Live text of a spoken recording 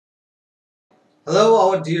Hello,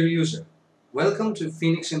 our dear user. Welcome to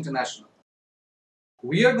Phoenix International.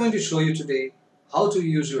 We are going to show you today how to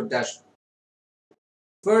use your dashboard.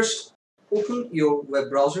 First, open your web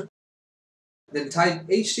browser, then type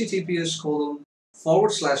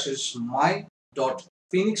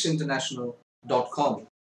https://my.phoenixinternational.com.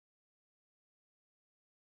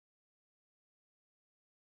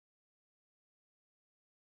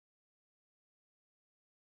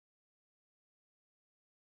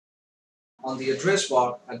 On the address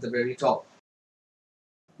bar at the very top.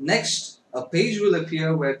 Next, a page will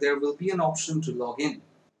appear where there will be an option to log in.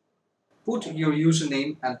 Put your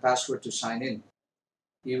username and password to sign in.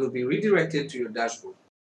 You will be redirected to your dashboard.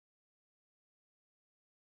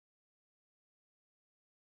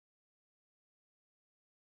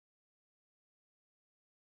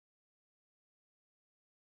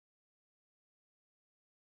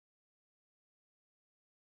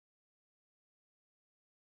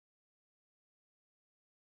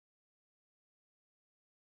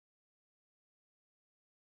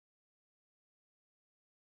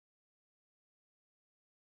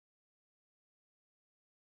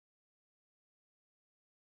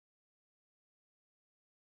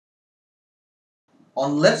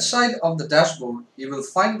 On left side of the dashboard, you will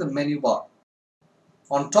find the menu bar.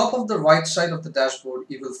 On top of the right side of the dashboard,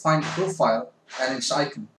 you will find Profile and its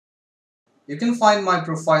icon. You can find my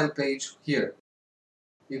profile page here.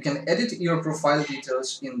 You can edit your profile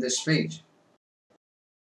details in this page.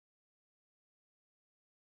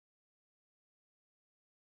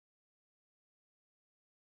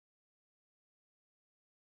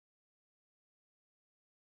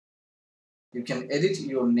 You can edit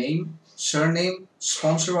your name, surname,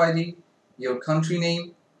 sponsor ID, your country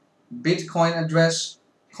name, Bitcoin address,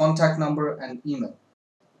 contact number, and email.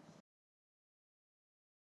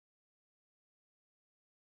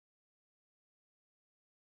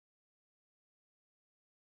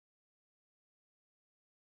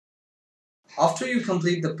 After you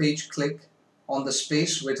complete the page, click on the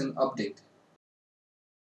space written Update.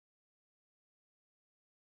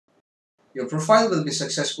 Your profile will be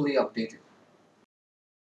successfully updated.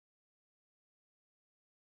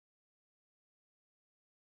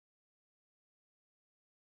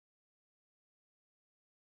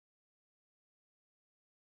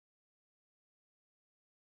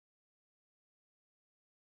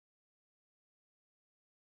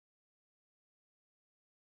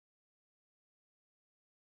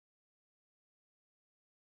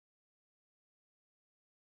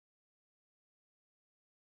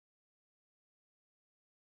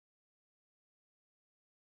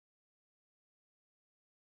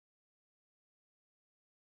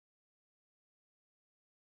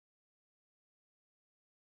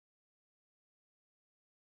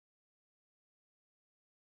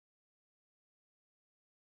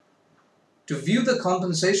 To view the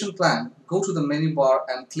compensation plan, go to the menu bar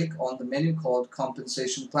and click on the menu called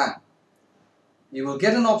Compensation Plan. You will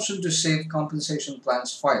get an option to save compensation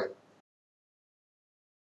plans file.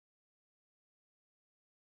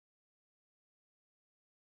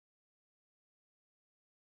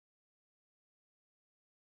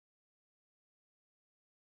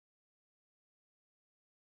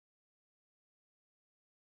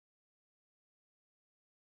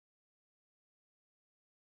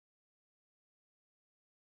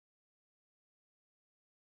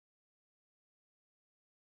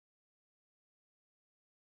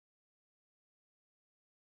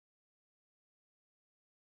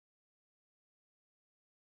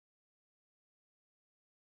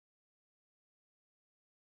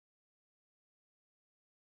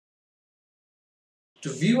 To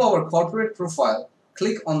view our corporate profile,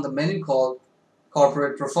 click on the menu called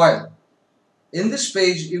Corporate Profile. In this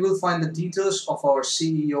page, you will find the details of our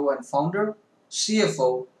CEO and founder,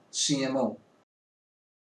 CFO, CMO.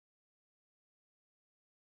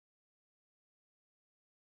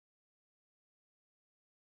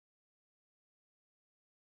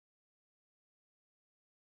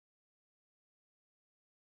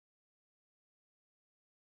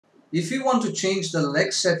 If you want to change the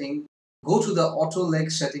leg setting, go to the Auto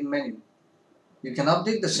Leg Setting menu. You can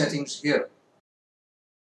update the settings here.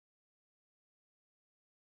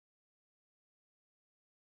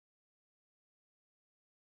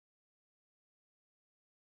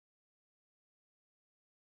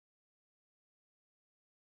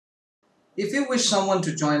 If you wish someone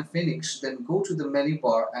to join Phoenix, then go to the menu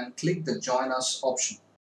bar and click the Join Us option.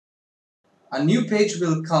 A new page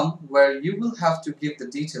will come where you will have to give the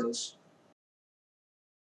details.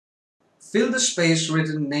 Fill the space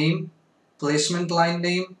written name, placement line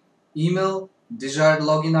name, email, desired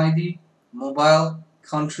login ID, mobile,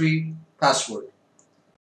 country, password.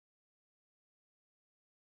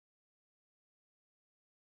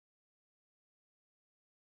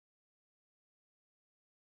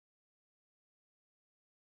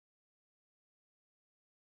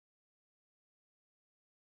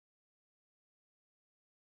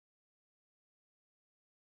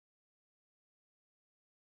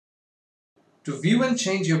 To view and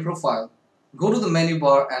change your profile, go to the menu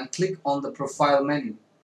bar and click on the Profile menu.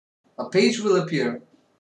 A page will appear.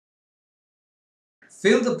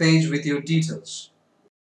 Fill the page with your details.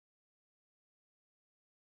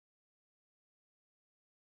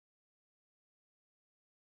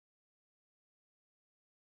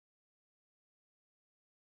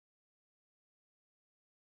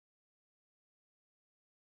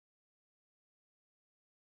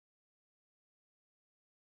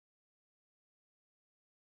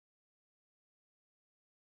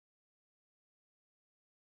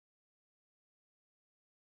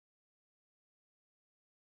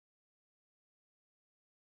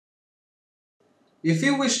 If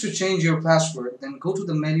you wish to change your password, then go to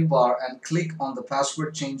the menu bar and click on the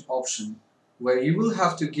Password Change option, where you will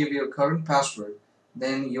have to give your current password,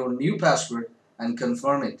 then your new password, and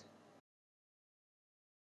confirm it.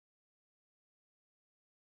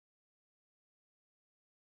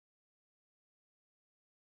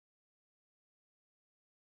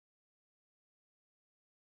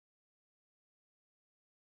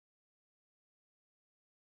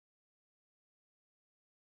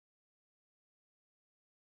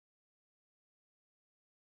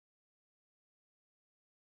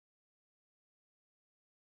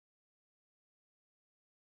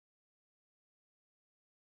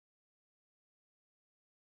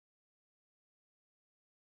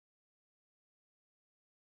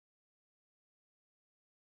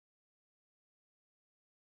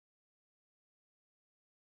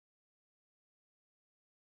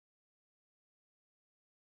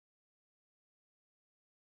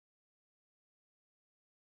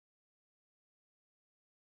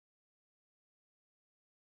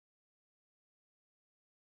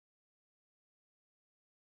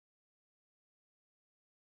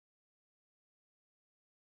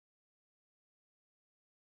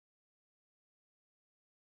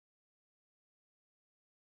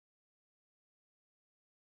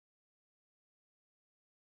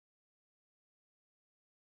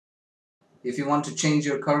 If you want to change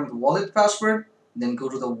your current wallet password, then go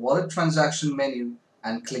to the Wallet Transaction menu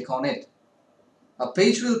and click on it. A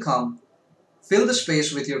page will come. Fill the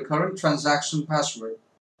space with your current transaction password,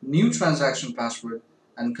 new transaction password,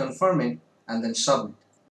 and confirm it, and then submit.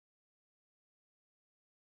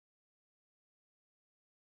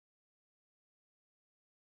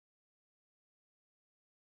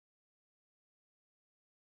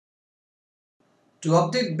 To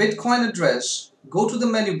update Bitcoin address, go to the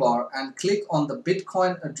menu bar and click on the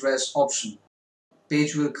Bitcoin address option.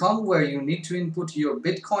 Page will come where you need to input your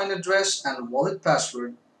Bitcoin address and wallet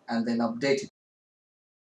password and then update it.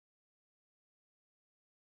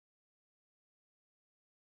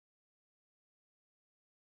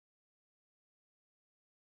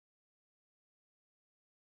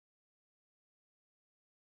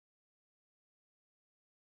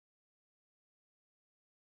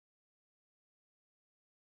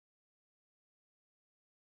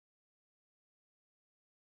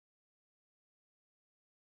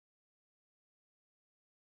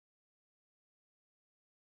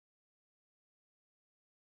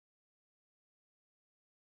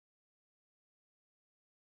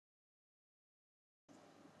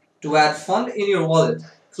 To add fund in your wallet,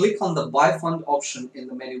 click on the Buy Fund option in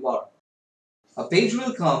the menu bar. A page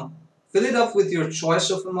will come. Fill it up with your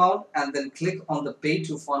choice of amount and then click on the Pay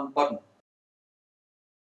to Fund button.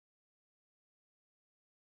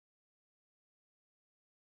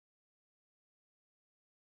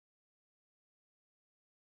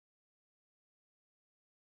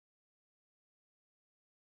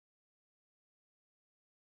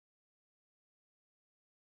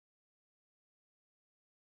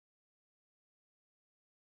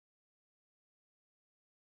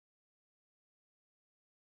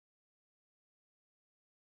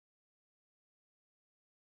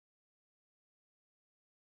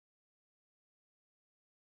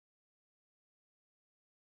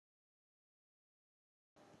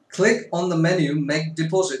 Click on the menu Make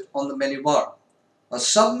Deposit on the menu bar. A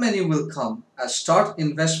sub-menu will come as Start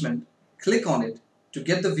Investment. Click on it to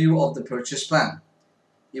get the view of the purchase plan.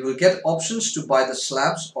 You will get options to buy the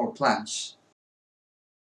slabs or plans.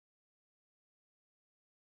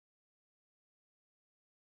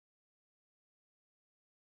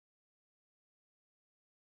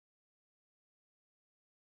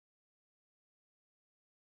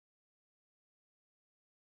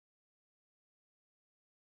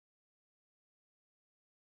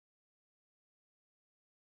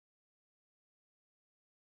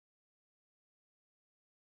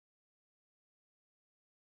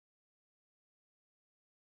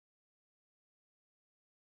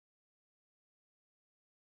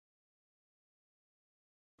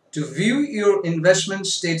 To view your investment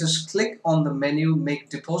status, click on the menu Make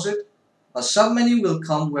Deposit. A submenu will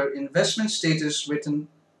come where Investment Status written.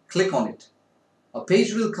 Click on it. A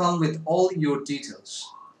page will come with all your details.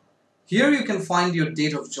 Here you can find your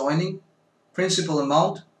date of joining, principal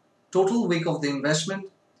amount, total week of the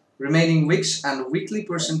investment, remaining weeks and weekly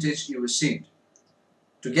percentage you received.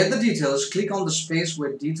 To get the details, click on the space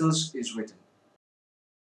where details is written.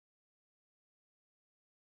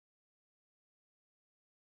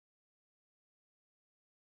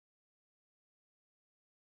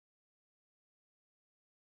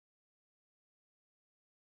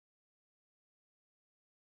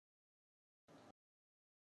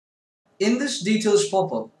 In this details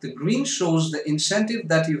pop-up, the green shows the incentive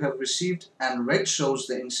that you have received and red shows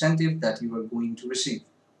the incentive that you are going to receive.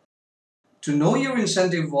 To know your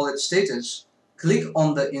incentive wallet status, click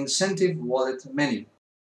on the Incentive Wallet menu.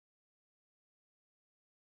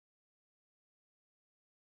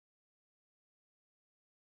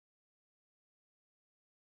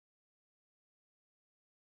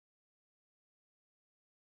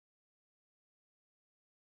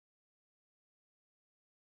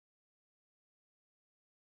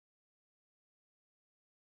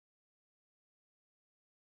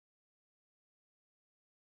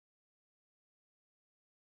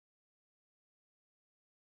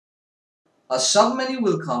 A submenu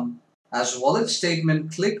will come as Wallet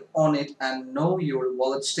Statement. Click on it and know your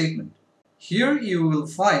wallet statement. Here you will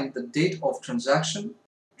find the date of transaction,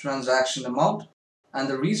 transaction amount, and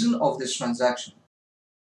the reason of this transaction.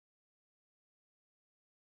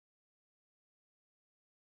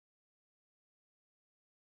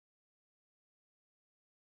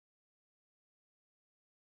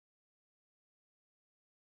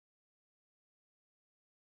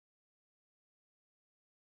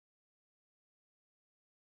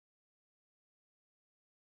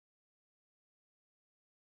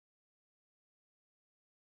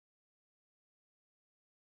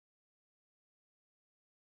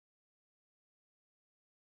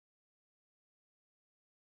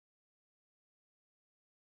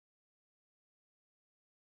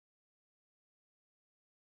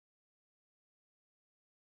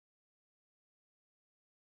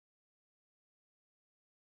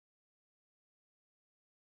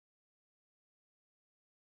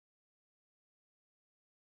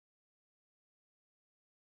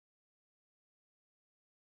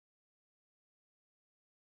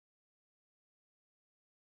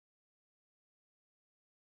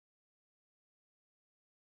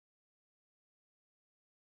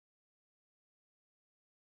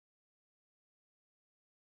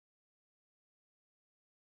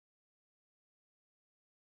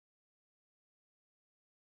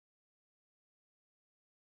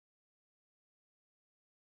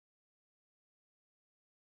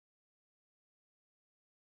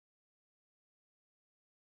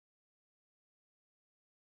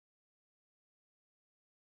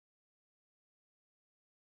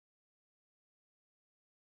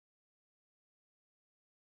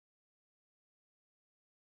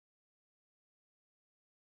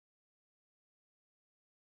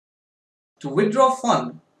 To withdraw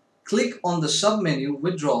fund, click on the submenu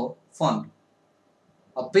Withdraw Fund.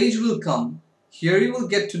 A page will come. Here you will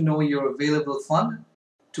get to know your available fund.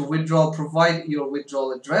 To withdraw, provide your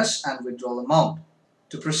withdrawal address and withdrawal amount.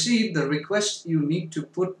 To proceed the request, you need to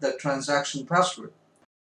put the transaction password.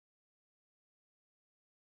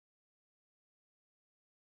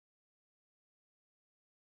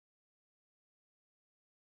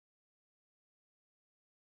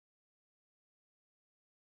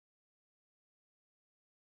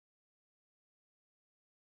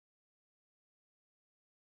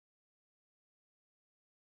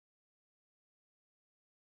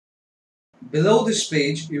 Below this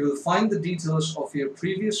page, you will find the details of your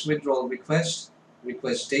previous withdrawal request,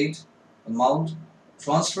 request date, amount,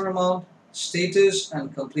 transfer amount, status,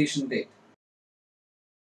 and completion date.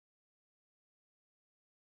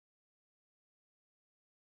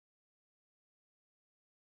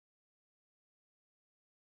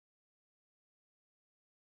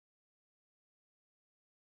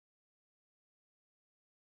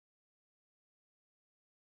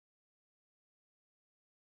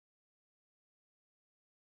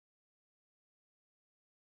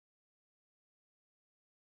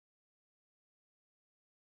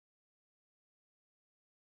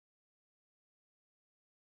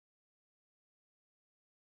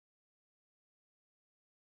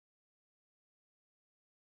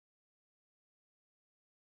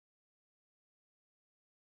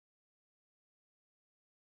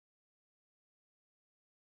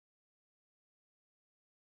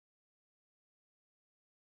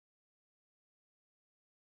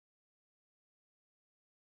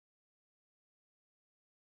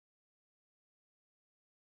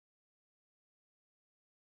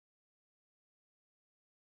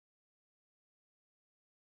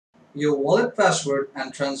 Your wallet password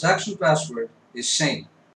and transaction password is same.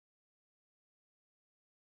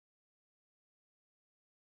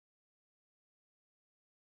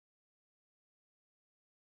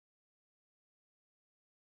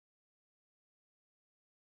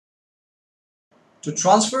 To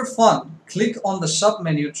transfer fund, click on the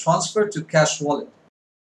sub-menu Transfer to Cash Wallet.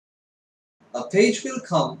 A page will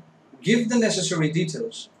come. Give the necessary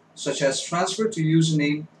details, such as transfer to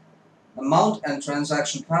username, amount and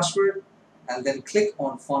transaction password, and then click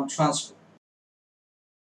on Fund Transfer.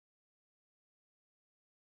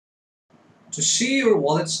 To see your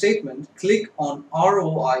wallet statement, click on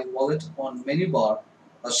ROI Wallet on menu bar.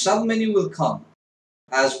 A sub-menu will come.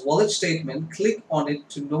 As Wallet Statement, click on it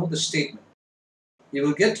to know the statement. You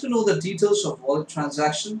will get to know the details of wallet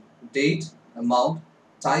transaction, date, amount,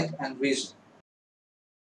 type, and reason.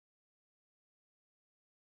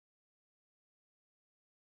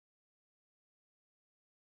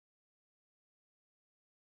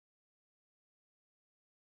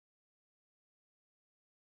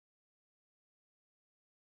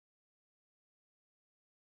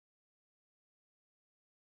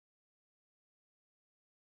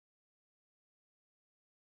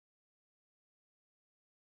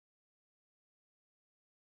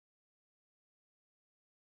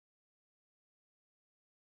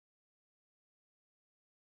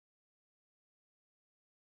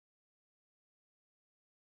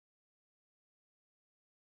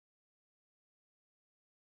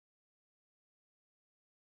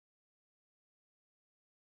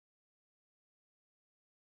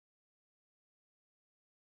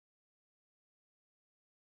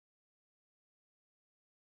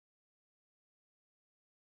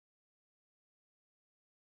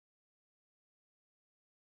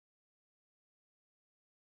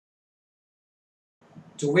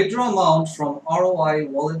 To withdraw amount from ROI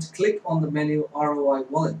Wallet, click on the menu ROI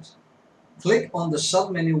Wallet. Click on the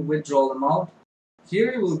sub-menu Withdrawal Amount.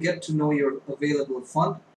 Here you will get to know your available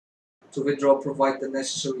fund. To withdraw, provide the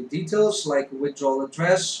necessary details like withdrawal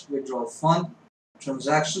address, withdrawal fund,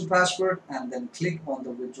 transaction password, and then click on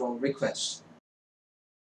the withdrawal request.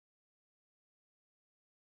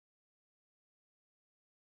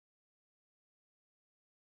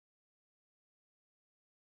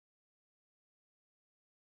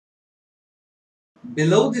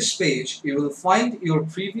 Below this page, you will find your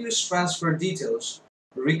previous transfer details,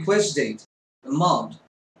 request date, amount,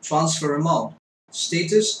 transfer amount,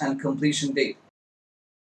 status, and completion date.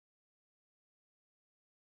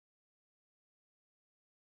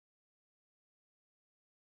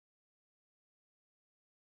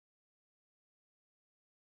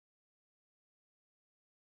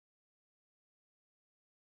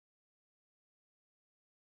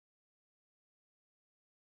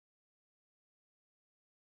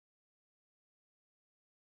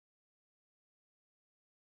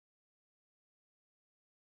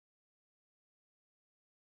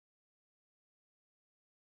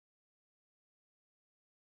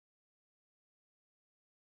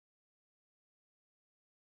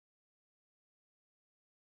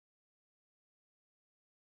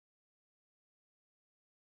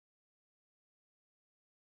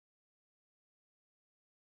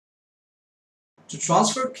 To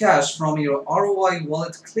transfer cash from your ROI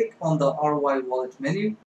wallet, click on the ROI wallet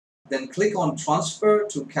menu, then click on Transfer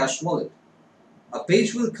to Cash Wallet. A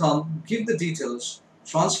page will come, give the details,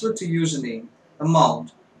 transfer to username,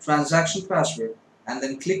 amount, transaction password, and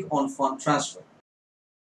then click on Fund Transfer.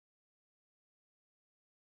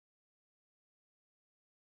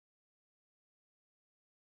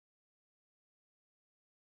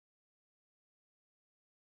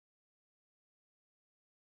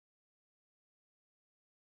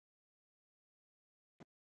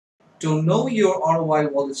 To know your ROI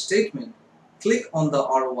wallet statement, click on the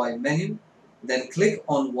ROI menu, then click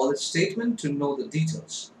on Wallet Statement to know the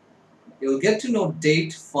details. You'll get to know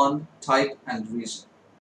date, fund, type, and reason.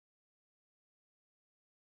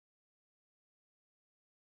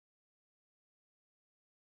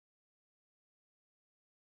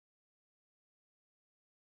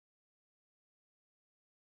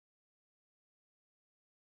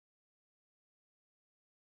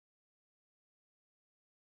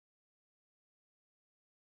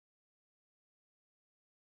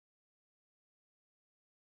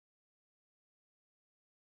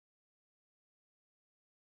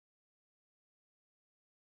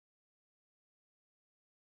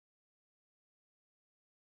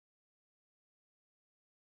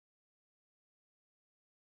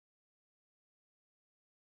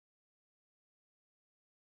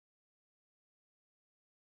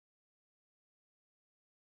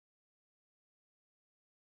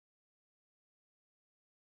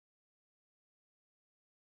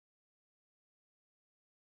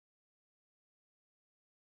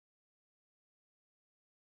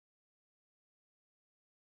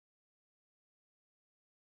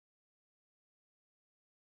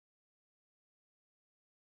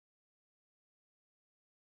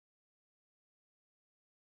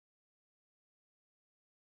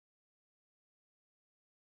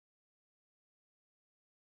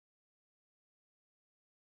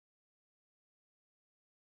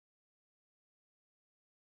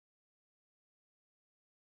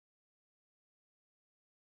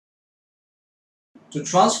 To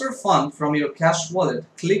transfer fund from your cash wallet,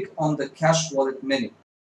 click on the cash wallet menu.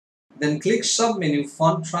 Then click submenu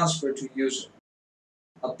Fund Transfer to User.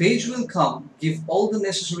 A page will come, give all the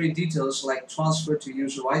necessary details like transfer to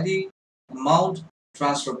user ID, amount,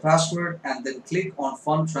 transfer password, and then click on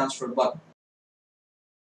Fund Transfer button.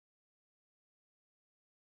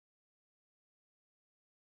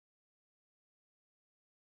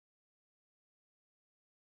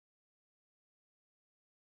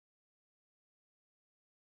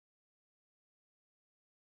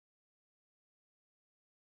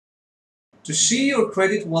 To see your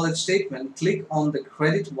credit wallet statement, click on the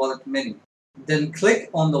Credit Wallet menu. Then click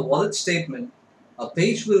on the wallet statement. A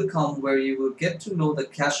page will come where you will get to know the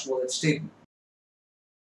cash wallet statement.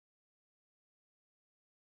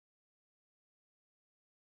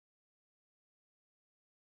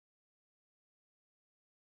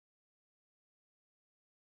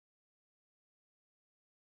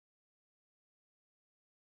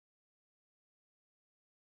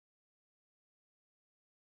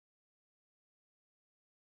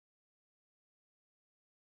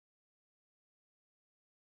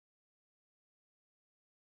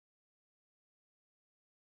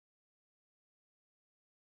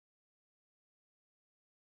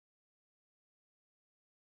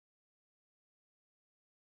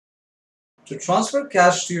 To transfer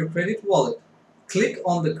cash to your credit wallet, click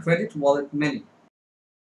on the Credit Wallet menu.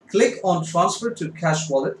 Click on Transfer to Cash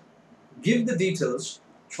Wallet, give the details,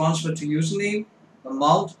 transfer to username,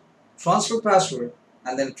 amount, transfer password,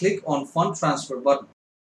 and then click on Fund Transfer button.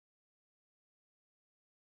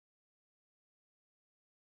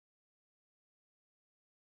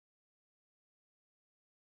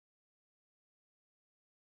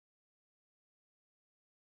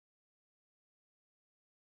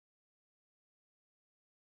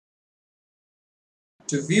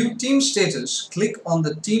 To view team status, click on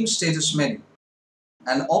the Team Status menu.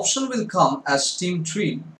 An option will come as Team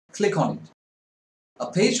Tree. Click on it.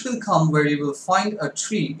 A page will come where you will find a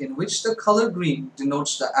tree in which the color green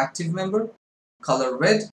denotes the active member, color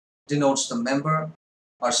red denotes the member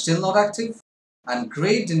are still not active, and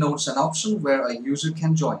gray denotes an option where a user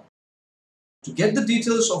can join. To get the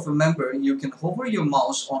details of a member, you can hover your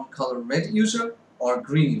mouse on color red user or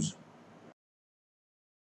green user.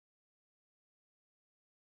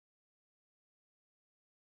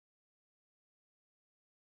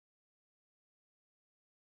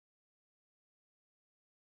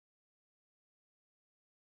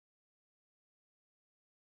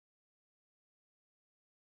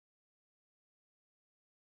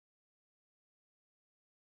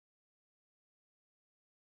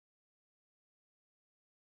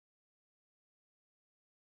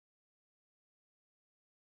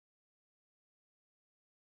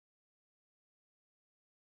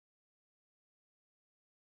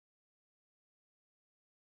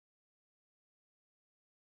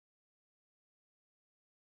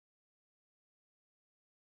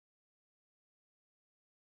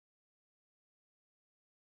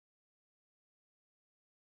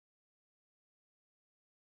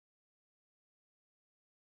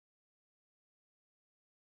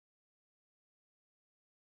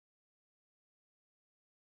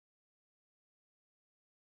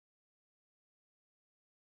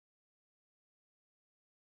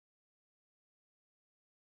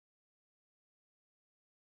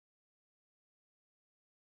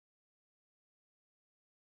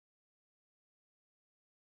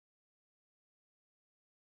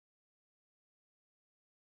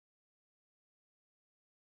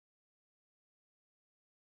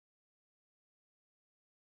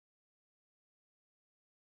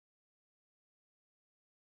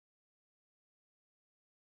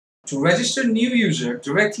 To register new user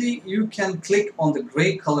directly, you can click on the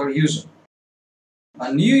gray color user.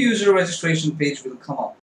 A new user registration page will come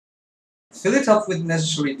up. Fill it up with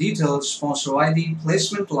necessary details, sponsor ID,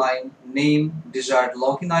 placement line, name, desired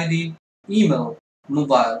login ID, email,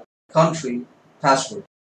 mobile, country, password.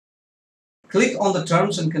 Click on the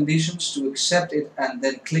terms and conditions to accept it and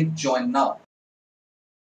then click Join Now.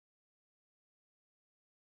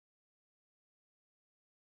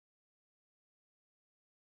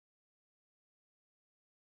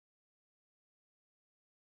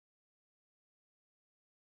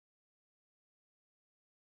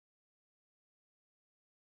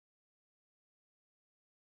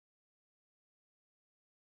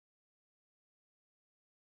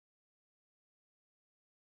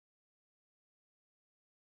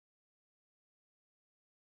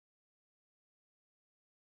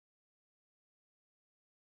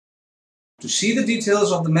 To see the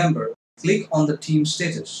details of the member, click on the Team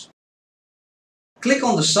Status. Click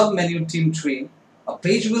on the sub-menu Team Tree. A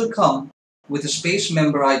page will come with a space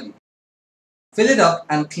member ID. Fill it up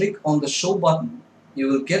and click on the Show button. You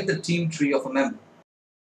will get the team tree of a member.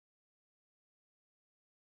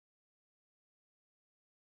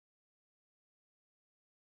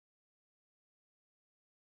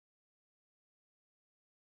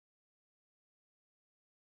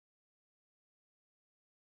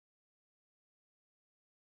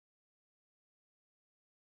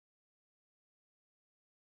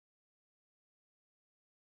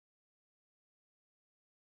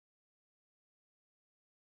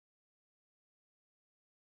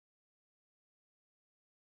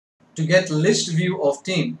 To get list view of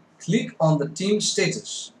team, click on the team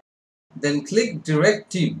status. Then click Direct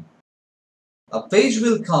Team. A page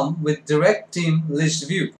will come with Direct Team List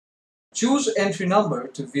View. Choose entry number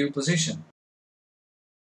to view position.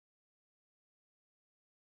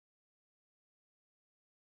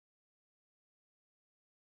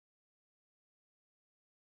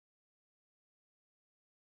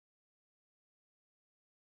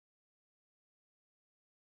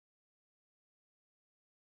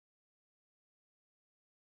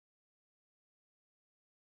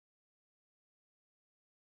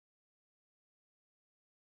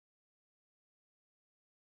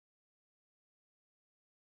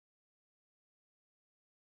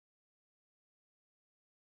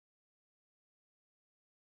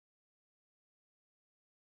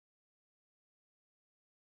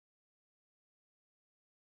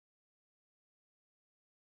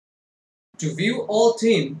 To view all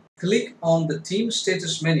team, click on the Team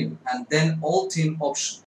Status menu and then All Team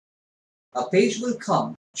option. A page will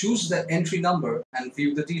come. Choose the entry number and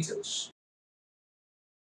view the details.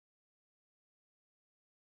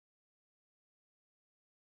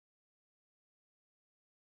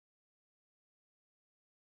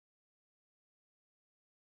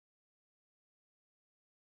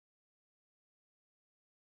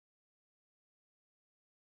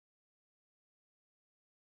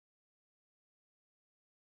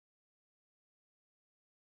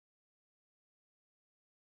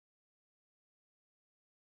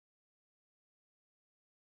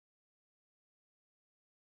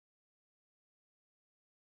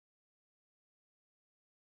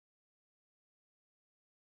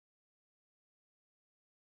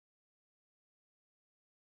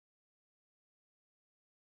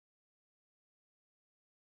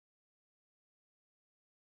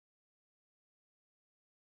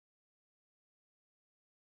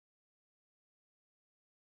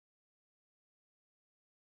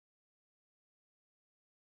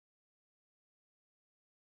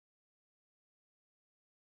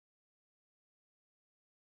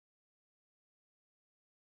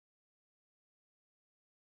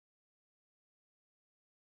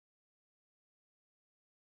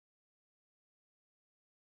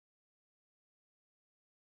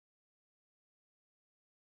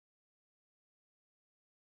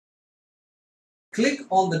 Click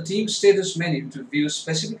on the Team Status menu to view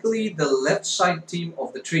specifically the left side team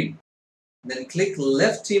of the tree. Then click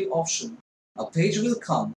Left Team option. A page will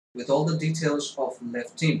come with all the details of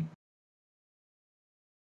left team.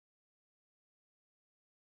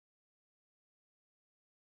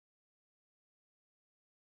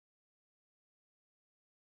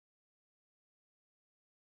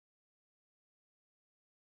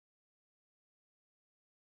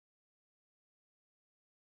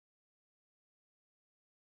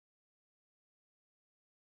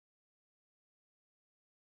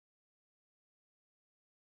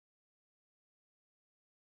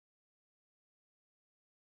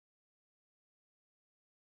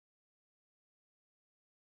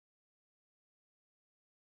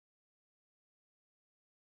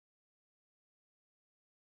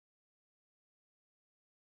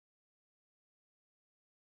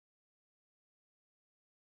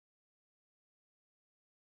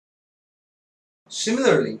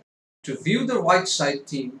 Similarly, to view the right side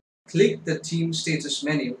team, click the Team Status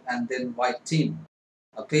menu and then Right Team.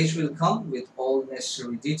 A page will come with all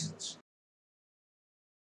necessary details.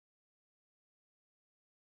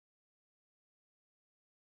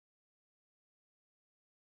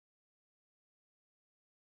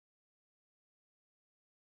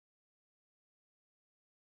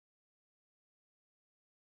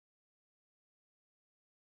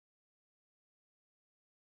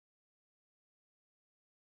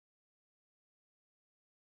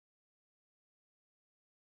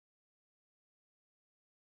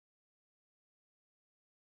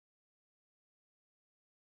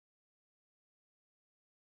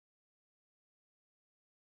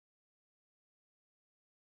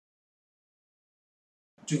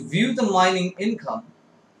 To view the mining income,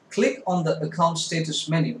 click on the Account Status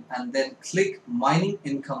menu and then click Mining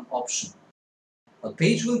Income option. A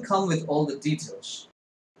page will come with all the details.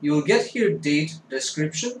 You will get here date,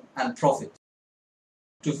 description, and profit.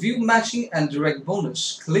 To view matching and direct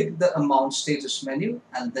bonus, click the amount status menu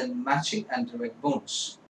and then matching and direct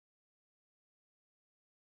bonus.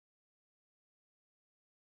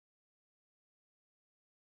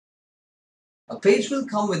 A page will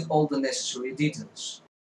come with all the necessary details.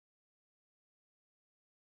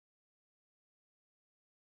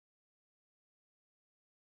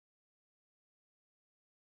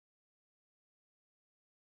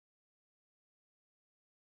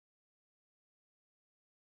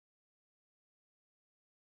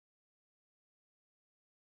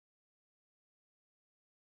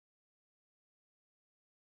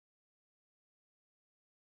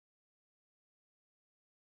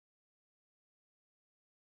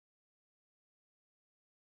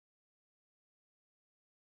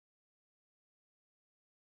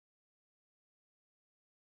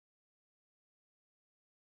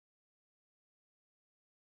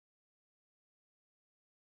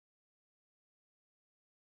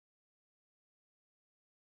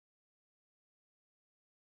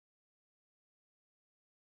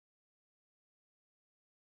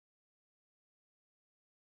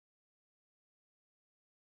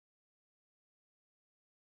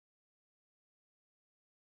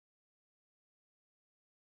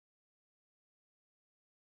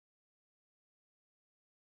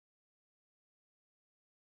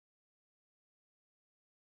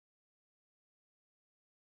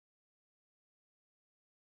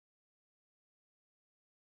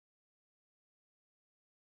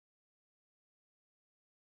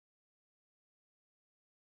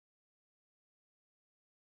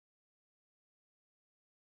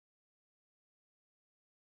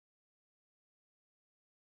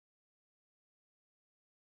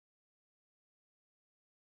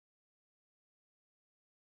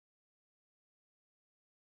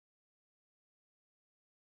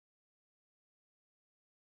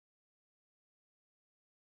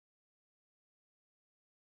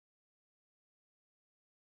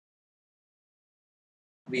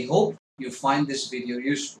 We hope you find this video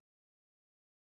useful.